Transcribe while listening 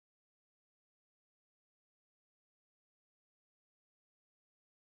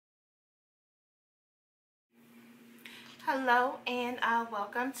Hello and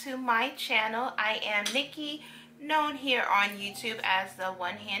welcome to my channel. I am Nikki, known here on YouTube as the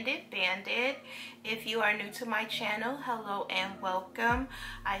One-Handed Bandit. If you are new to my channel, hello and welcome.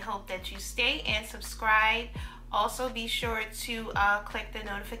 I hope that you stay and subscribe. Also be sure to click the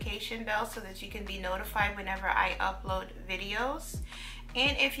notification bell so that you can be notified whenever I upload videos.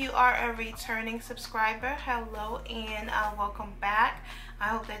 And if you are a returning subscriber, hello and welcome back. I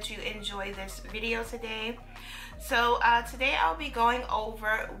hope that you enjoy this video today. So today I'll be going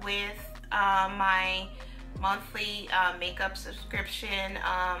over with my monthly makeup subscription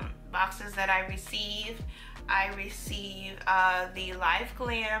boxes that I receive. I receive the Live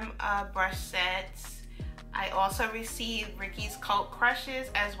Glam brush sets. I also receive Ricky's Cult Crushes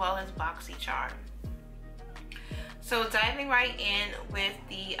as well as Boxycharm. So diving right in with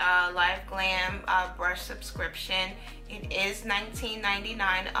the Live Glam brush subscription, it is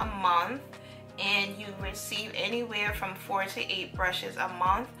 $19.99 a month, and you receive anywhere from 4 to 8 brushes a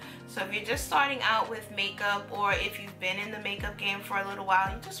month. So if you're just starting out with makeup, or if you've been in the makeup game for a little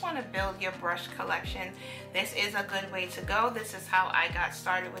while, you just want to build your brush collection, this is a good way to go. This is how I got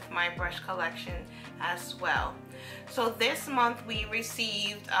started with my brush collection as well. So this month we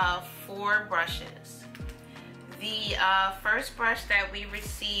received 4 brushes. The first brush that we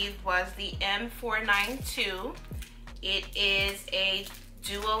received was the M492. It is a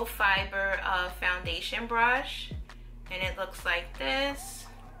dual fiber foundation brush, and it looks like this.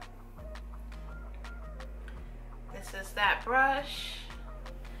 This is that brush.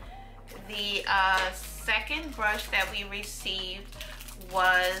 The second brush that we received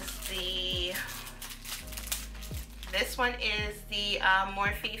was this one is the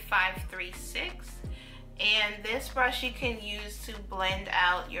Morphe 536. And this brush you can use to blend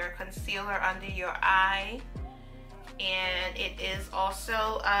out your concealer under your eye. And it is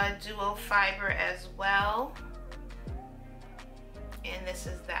also a dual fiber as well. And this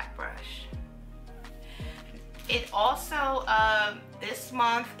is that brush. It also, this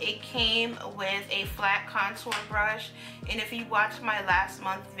month, it came with a flat contour brush. And if you watched my last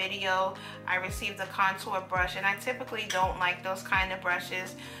month video, I received a contour brush, and I typically don't like those kind of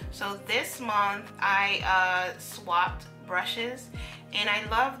brushes. So this month, I swapped brushes. And I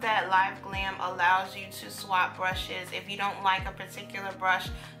love that Live Glam allows you to swap brushes. If you don't like a particular brush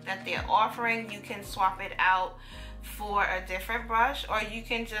that they're offering, you can swap it out for a different brush, or you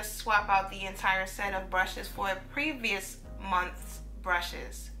can just swap out the entire set of brushes for a previous month's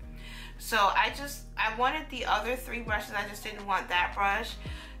brushes. So I wanted the other 3 brushes, I just didn't want that brush.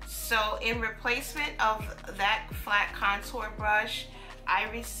 So in replacement of that flat contour brush, I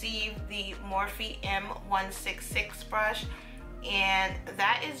received the Morphe M166 brush, and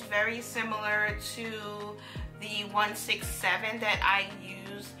that is very similar to the 167 that I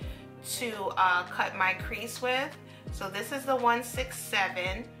use to cut my crease with. So this is the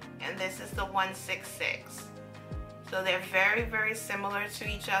 167 and this is the 166. So they're very, very similar to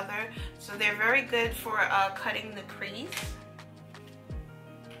each other. So they're very good for cutting the crease.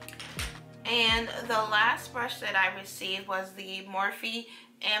 And the last brush that I received was the Morphe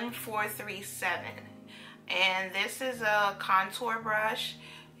M437. And this is a contour brush.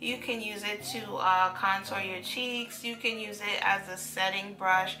 You can use it to contour your cheeks. You can use it as a setting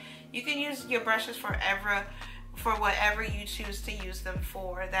brush. You can use your brushes for whatever you choose to use them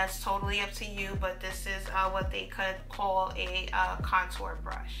for. That's totally up to you, but this is what they could call a contour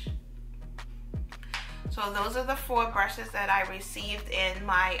brush. So those are the 4 brushes that I received in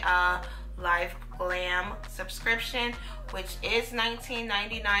my Live Glam subscription, which is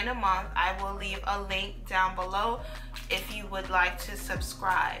 $19.99 a month. I will leave a link down below if you would like to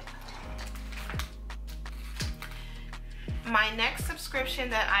subscribe. My next subscription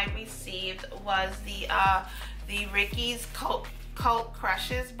that I received was the Ricky's Cult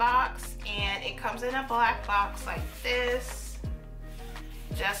Crushes box, and it comes in a black box like this,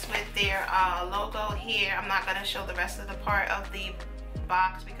 just with their logo here. I'm not going to show the rest of the part of the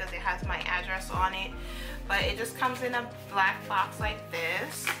box because it has my address on it, but it just comes in a black box like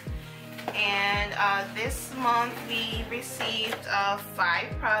this. And this month we received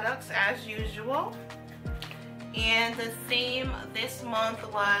 5 products as usual, and the theme this month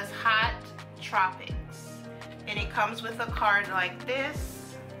was Hot Tropics, and it comes with a card like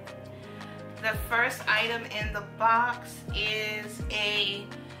this. The first item in the box is a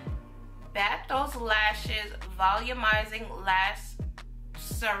Bat Those Lashes Volumizing Lash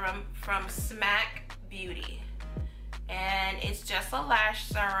Serum from Smack Beauty, and it's just a lash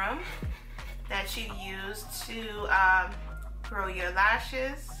serum that you use to grow your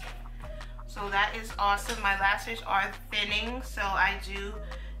lashes. So that is awesome. My lashes are thinning, so I do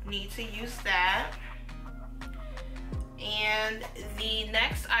need to use that. And the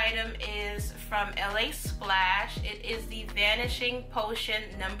next item is from LA Splash. It is the Vanishing Potion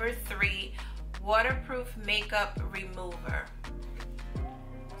number 3 Waterproof Makeup Remover.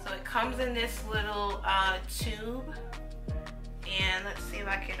 So it comes in this little tube. And let's see if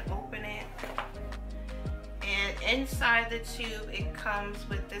I can open it. And inside the tube, it comes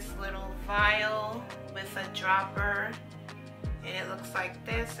with this little vial with a dropper. And it looks like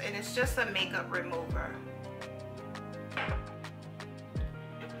this. And it's just a makeup remover.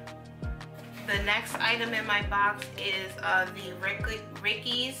 The next item in my box is the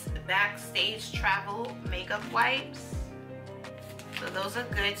Ricky's Backstage Travel Makeup Wipes. So those are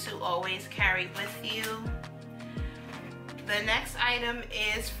good to always carry with you. The next item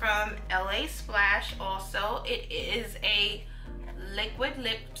is from LA Splash also. It is a liquid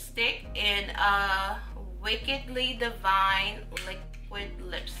lipstick in a Wickedly Divine liquid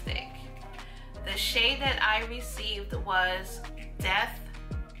lipstick. The shade that I received was Death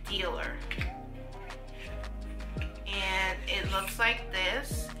Dealer. And it looks like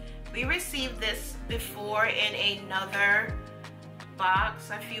this. We received this before in another box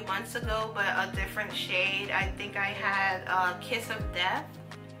a few months ago, but a different shade. I think I had Kiss of Death,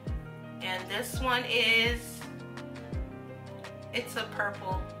 and this one it's a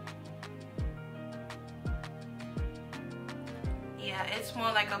purple. Yeah, it's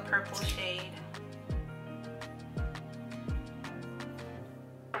more like a purple shade.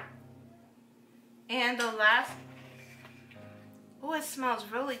 And the last, oh, it smells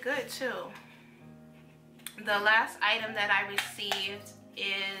really good too. The last item that I received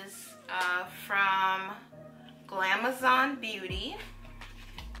is from Glamazon Beauty.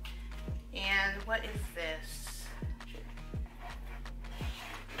 And what is this?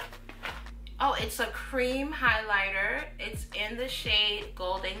 Oh, it's a cream highlighter. It's in the shade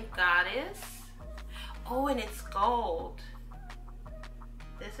Golden Goddess. Oh, and it's gold.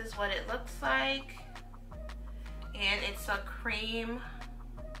 This is what it looks like. And it's a cream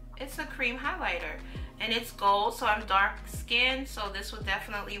highlighter. And it's gold, so I'm dark skinned, so this will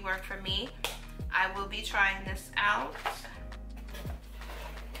definitely work for me. I will be trying this out.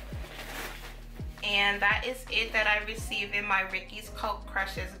 And that is it that I received in my Ricky's Cult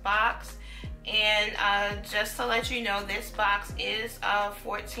Crushes box. And just to let you know, this box is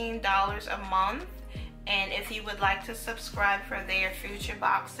 $14 a month. And if you would like to subscribe for their future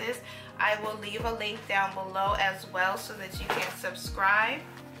boxes, I will leave a link down below as well so that you can subscribe.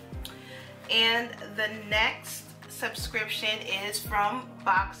 And the next subscription is from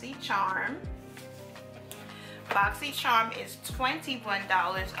Boxycharm. Boxycharm is $21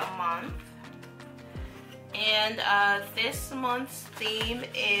 a month. And this month's theme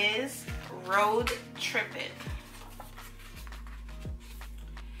is Road Trippin'.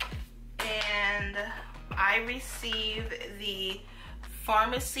 And I received the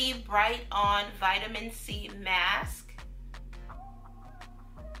Pharmacy Bright On Vitamin C Mask.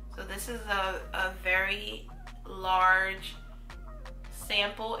 So this is a very large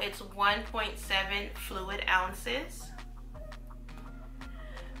sample. It's 1.7 fluid ounces.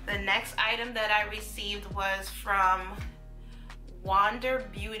 The next item that I received was from Wander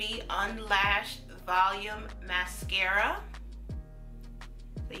Beauty Unlashed Volume Mascara.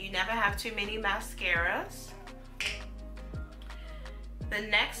 So you never have too many mascaras. The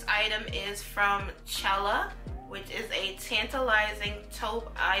next item is from Cella, which is a tantalizing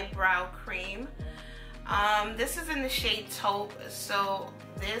taupe eyebrow cream. This is in the shade taupe, so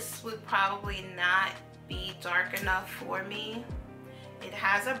this would probably not be dark enough for me. It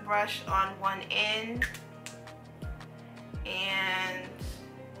has a brush on one end, and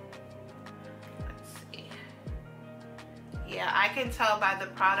let's see. Yeah, I can tell by the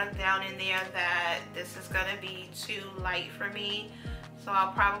product down in there that this is gonna be too light for me. So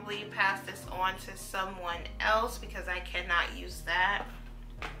I'll probably pass this on to someone else because I cannot use that.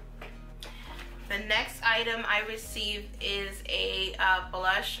 The next item I received is a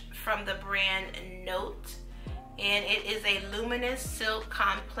blush from the brand Note. And it is a Luminous Silk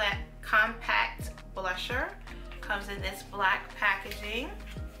Compact Blusher. Comes in this black packaging.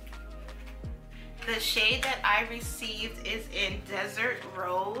 The shade that I received is in Desert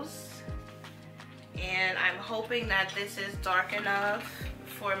Rose. And I'm hoping that this is dark enough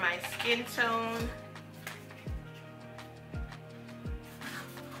for my skin tone.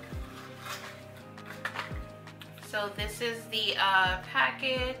 So this is the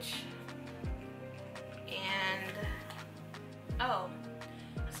package. And oh,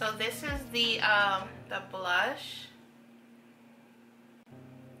 so this is the blush.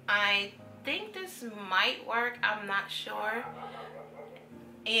 I think this might work, I'm not sure.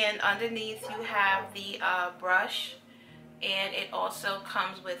 And underneath you have the brush and it also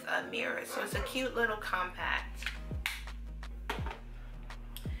comes with a mirror. So it's a cute little compact.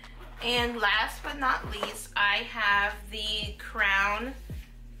 And last but not least, I have the Crown.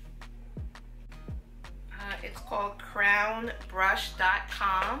 It's called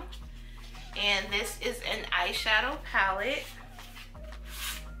crownbrush.com, and this is an eyeshadow palette,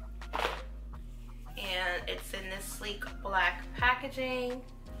 and it's in this sleek black packaging,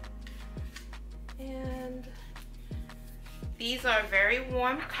 and these are very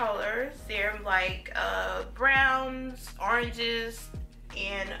warm colors. They're like browns, oranges,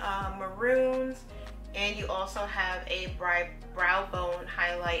 and maroons, and you also have a brow bone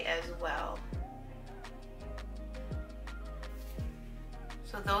highlight as well.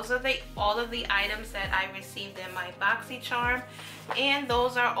 So those are all of the items that I received in my Boxycharm, and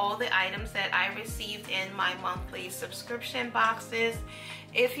those are all the items that I received in my monthly subscription boxes.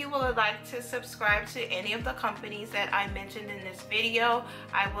 If you would like to subscribe to any of the companies that I mentioned in this video,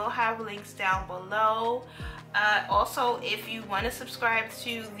 I will have links down below. Also, if you want to subscribe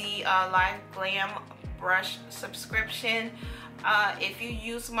to the Live Glam brush subscription, if you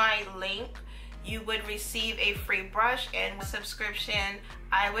use my link, you would receive a free brush, and subscription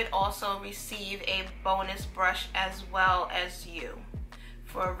I would also receive a bonus brush as well as you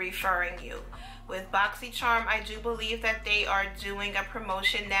for referring you. With Boxycharm, I do believe that they are doing a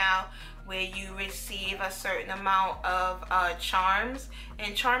promotion now where you receive a certain amount of charms,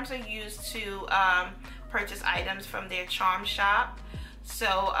 and charms are used to purchase items from their charm shop.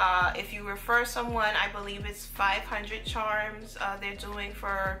 So if you refer someone, I believe it's 500 charms they're doing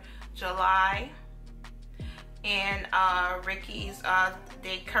for July. And Ricky's,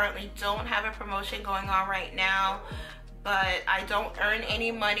 they currently don't have a promotion going on right now, but I don't earn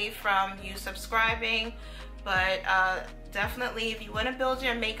any money from you subscribing. But definitely, if you want to build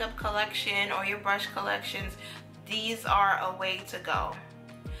your makeup collection or your brush collections, these are a way to go.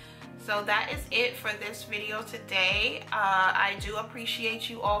 So that is it for this video today. I do appreciate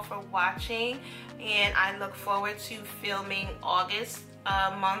you all for watching, and I look forward to filming August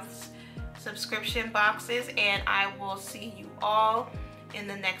month's subscription boxes, and I will see you all in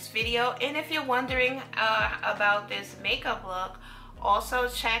the next video. And if you're wondering about this makeup look, also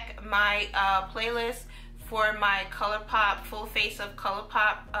check my playlist for my ColourPop full face of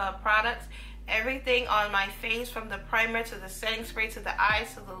ColourPop products. Everything on my face, from the primer to the setting spray to the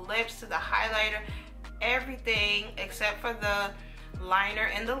eyes to the lips to the highlighter, everything except for the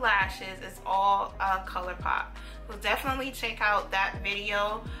liner and the lashes is all ColourPop. So definitely check out that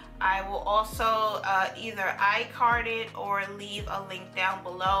video. I will also either iCard it or leave a link down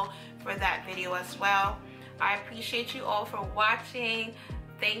below for that video as well. I appreciate you all for watching.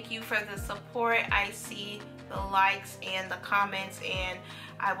 Thank you for the support. I see the likes and the comments, and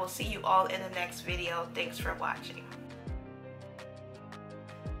I will see you all in the next video. Thanks for watching.